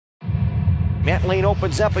Matt Lane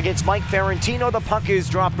opens up against Mike Ferrantino. The puck is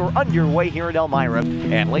dropped. We're underway here at Elmira,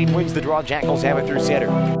 and Lane wins the draw. Jackals have it through center.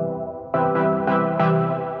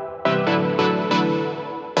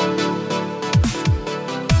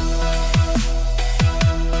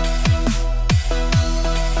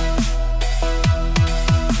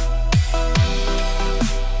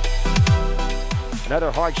 Another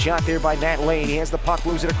hard shot there by Matt Lane. He has the puck,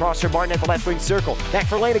 moves it across for Martin at the left wing circle. Back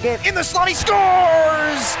for Lane again. In the slot, he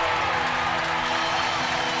scores!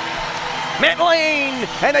 Matt Lane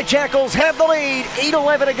and the Jackals have the lead.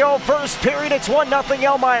 8:11 to go. First period, it's 1-0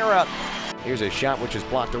 Elmira. Here's a shot which is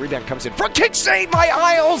blocked. The rebound comes in. Front kick save by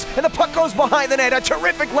Isles, and the puck goes behind the net. A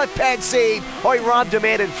terrific left pad save. Oh, he robbed a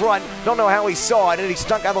man in front. Don't know how he saw it, and he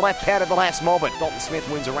stuck on the left pad at the last moment. Dalton Smith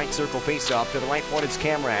wins a right circle faceoff to the right point. It's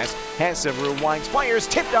Camras. Has some room, winds, fires,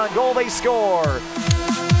 tipped on goal. They score.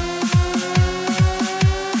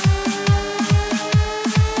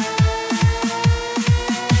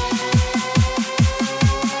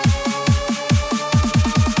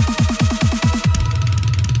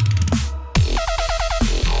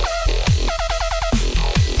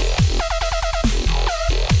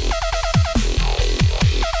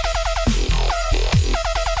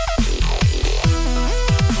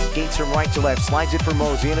 From right to left, slides it for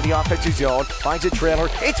Mosey into the offensive zone, finds a trailer,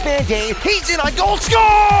 it's Vandane, he's in on goal,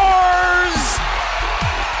 scores!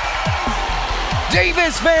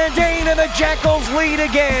 Davis Vandane and the Jackals lead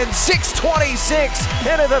again, 6:26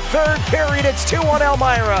 into the third period, it's 2-1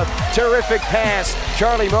 Elmira. Terrific pass,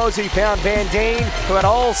 Charlie Mosey found Vandane, who had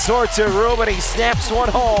all sorts of room, and he snaps one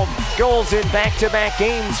home. Goals in back-to-back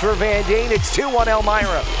games for Vandane, it's 2-1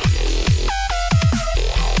 Elmira.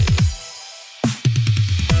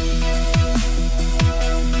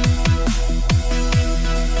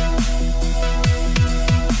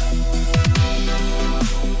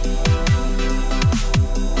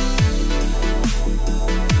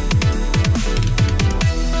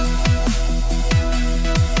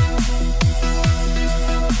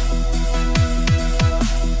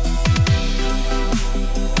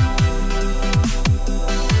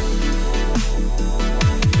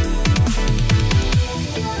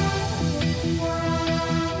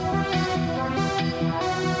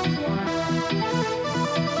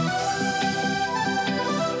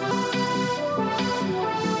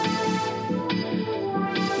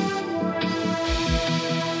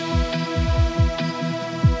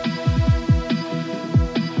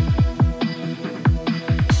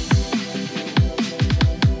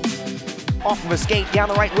 Off of a skate, down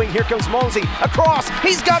the right wing, here comes Mosey, across,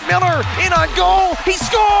 he's got Miller, in on goal, he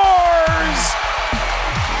scores!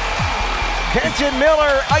 Kenton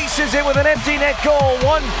Miller ices it with an empty net goal,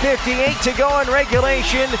 1:58 to go in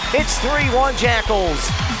regulation, it's 3-1 Jackals.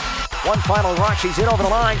 One final rush, he's in over the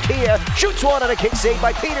line, Kia shoots one on a kick save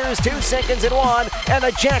by Peters, 2 seconds and 1, and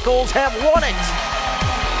the Jackals have won it!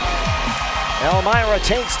 Elmira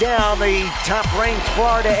takes down the top-ranked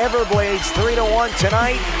Florida Everblades 3-1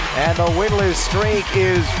 tonight, and the winless streak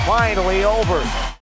is finally over.